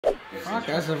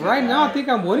Okay, as of right now, I think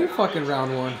I'm winning fucking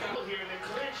round one.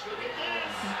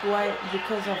 Why?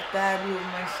 Because of that, you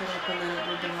messed it up a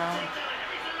little bit around.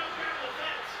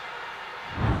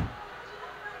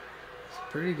 It's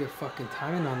pretty good fucking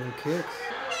timing on them kicks.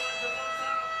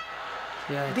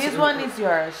 Yeah. This one is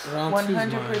yours. Round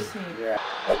 100%. Yeah.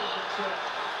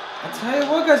 I tell you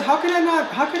what, guys, how can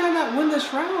I not win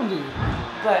this round, dude?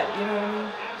 But you know what I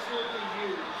mean.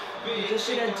 You just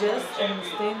should adjust and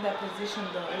stay in that position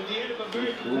though.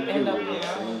 End up with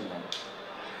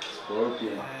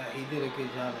Scorpion. Yeah, he did a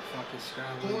good job of fucking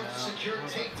scrambling out.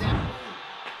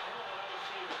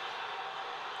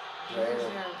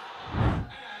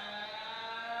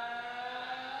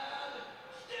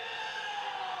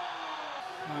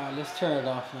 Alright, let's turn it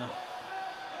off now.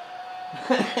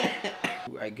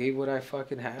 I gave what I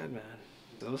fucking had, man.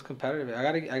 It was competitive. I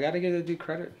gotta give the dude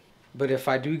credit. But if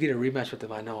I do get a rematch with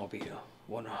him, I know I'll beat him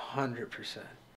 100%.